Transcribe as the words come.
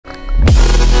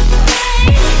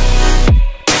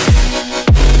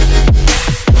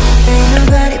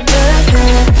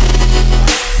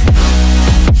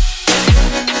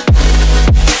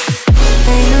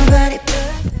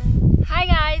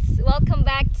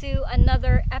to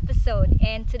another episode,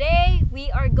 and today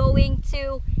we are going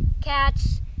to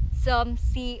catch some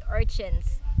sea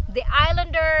urchins, the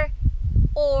islander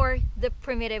or the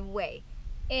primitive way.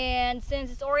 And since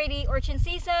it's already urchin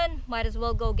season, might as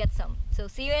well go get some. So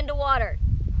see you in the water.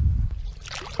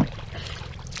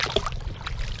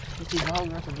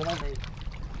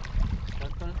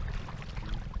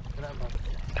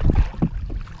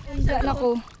 Hindi na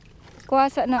ko.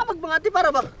 Kuwasa na. Magbangati para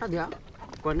ba? Tagya.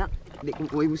 Kuha na. Di ko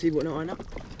kuhay musibo ng anak.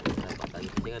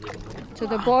 So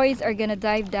the boys are gonna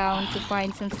dive down to find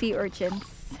some sea urchins.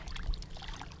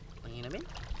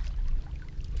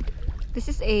 This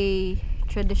is a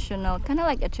traditional, kind of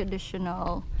like a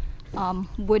traditional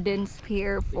wooden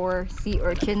spear for sea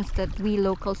urchins that we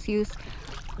locals use.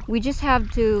 We just have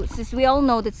to, since we all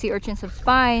know that sea urchins have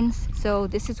spines, so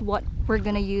this is what we're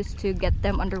gonna use to get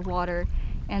them underwater,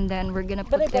 and then we're gonna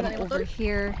put them over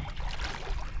here.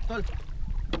 Tol.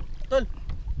 Tol.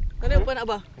 Kanino pa na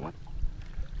ba?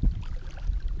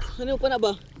 Kanino pa na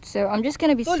ba? So I'm just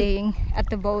gonna be staying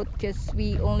at the boat because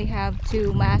we only have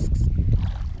 2 masks,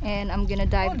 and I'm gonna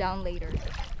dive down later.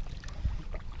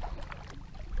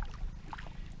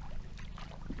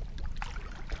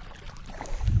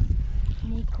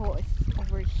 Nicko is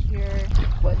over here.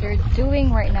 What they're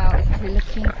doing right now is they're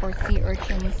looking for sea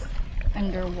urchins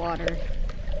underwater,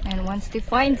 and once they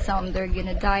find some, they're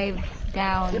gonna dive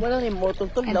down and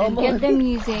then get them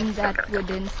using that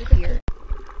wooden spear.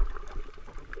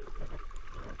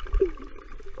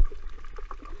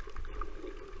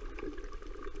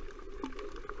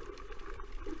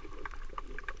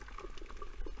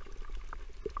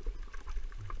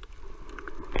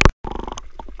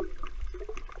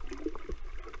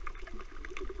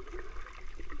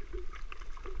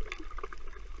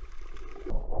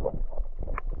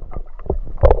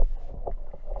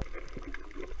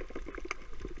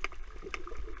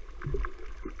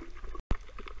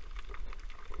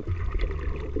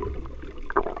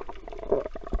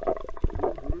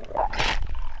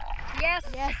 Yes!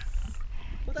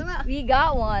 We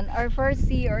got one, our first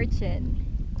sea urchin.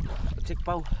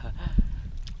 Sikpaw.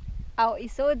 Aw,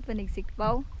 isod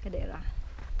panigsikpaw kadera.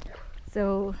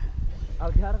 So,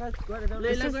 Lago natin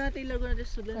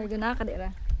sargo na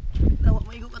kadera. Tawa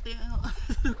maigo ka tayo.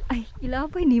 Ay,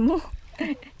 ilapay ni mo.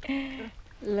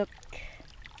 Look.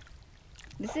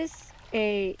 This is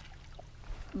a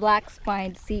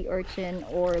black-spined sea urchin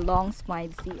or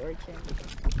long-spined sea urchin.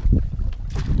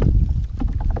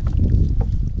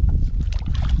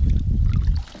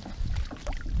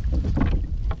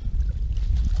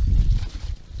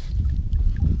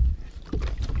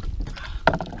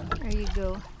 There you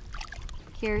go.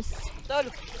 Here's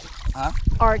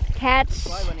our catch.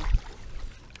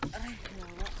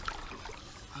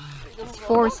 It's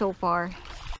 4 so far.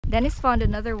 Dennis found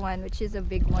another one, which is a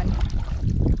big one.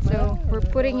 So we're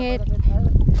putting it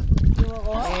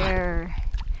there.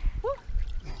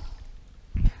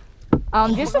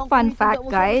 Just a fun fact,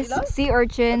 guys. Sea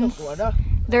urchins,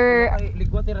 there are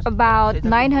about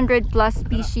 900 plus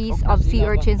species of sea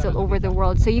urchins all over the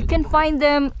world. So you can find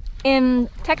them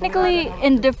technically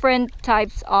in different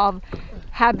types of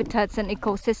habitats and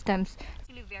ecosystems. It's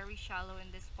really very shallow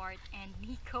in this part, and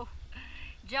Nicko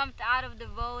jumped out of the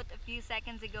boat a few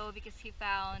seconds ago because he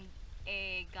found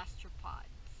a gastropod.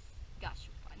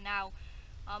 Now,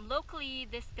 locally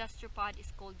this gastropod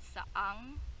is called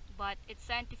saang, but its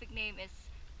scientific name is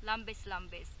lambis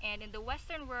lambis, and in the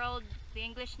Western world the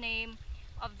English name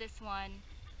of this one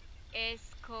is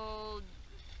called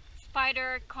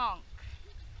spider conch,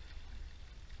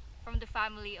 from the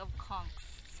family of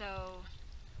conchs. So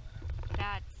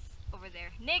that's over there.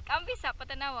 Nick, ambisa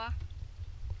patanawa.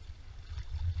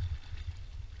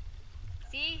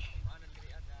 See?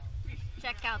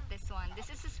 Check out this one. This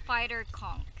is a spider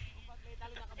conch.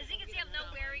 As you can see, I'm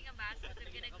not wearing a mask because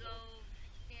I'm gonna go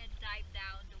and dive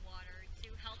down the water to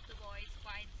help the boys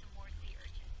find some more sea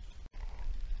urchins.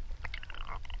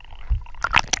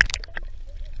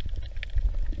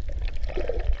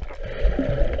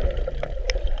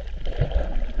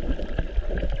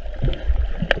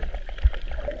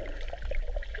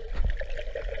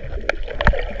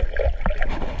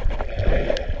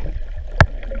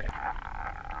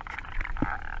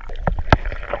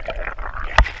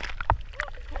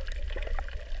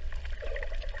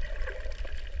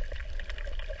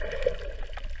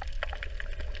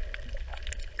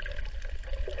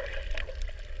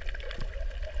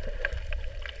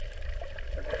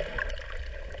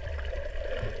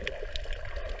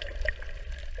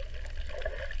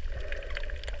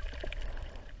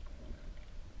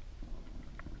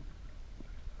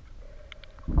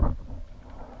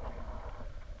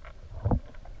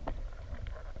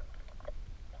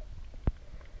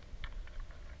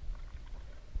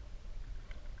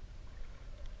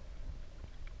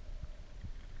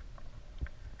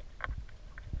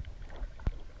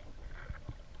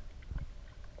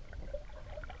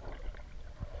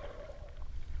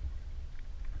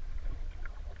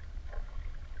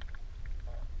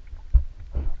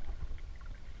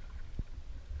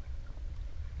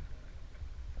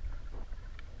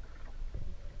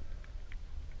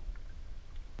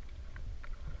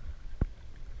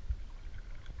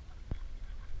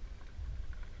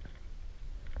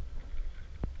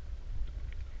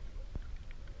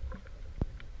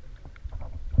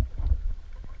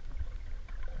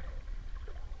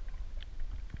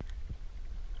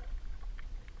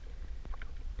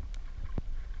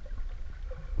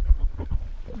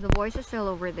 The boys are still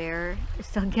over there. They're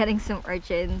still getting some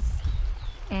urchins.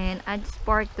 And I just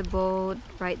parked the boat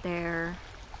right there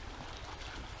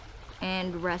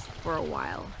and rest for a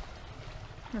while.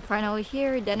 We're finally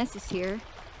here. Dennis is here.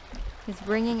 He's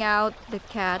bringing out the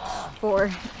catch for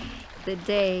the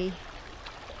day.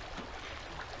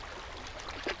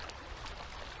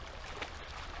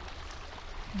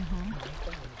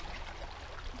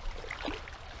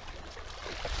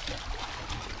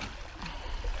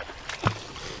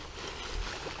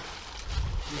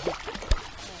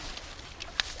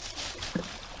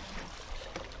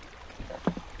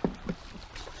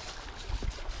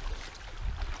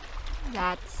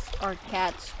 That's our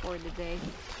catch for the day.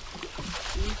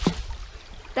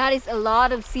 That is a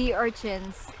lot of sea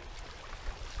urchins.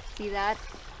 See that?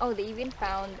 Oh, they even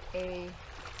found a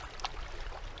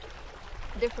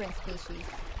different species.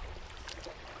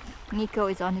 Nicko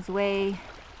is on his way.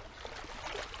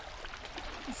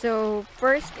 So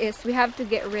first is we have to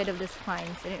get rid of the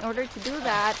spines, and in order to do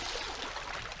that,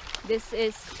 this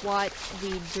is what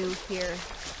we do here.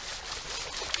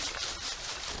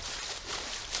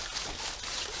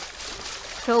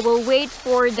 So we'll wait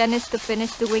for Dennis to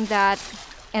finish doing that,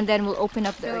 and then we'll open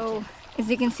up the urchin. As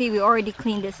you can see, we already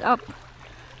cleaned this up,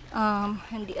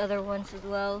 and the other ones as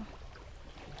well.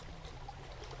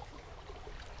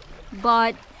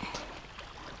 But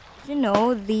you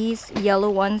know, these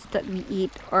yellow ones that we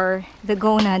eat are the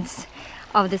gonads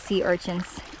of the sea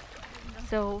urchins.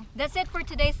 So that's it for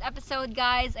today's episode,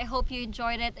 guys. I hope you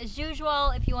enjoyed it. As usual,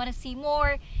 if you want to see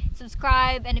more,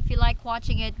 subscribe, and if you like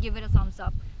watching it, give it a thumbs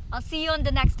up. I'll see you on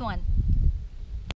the next one.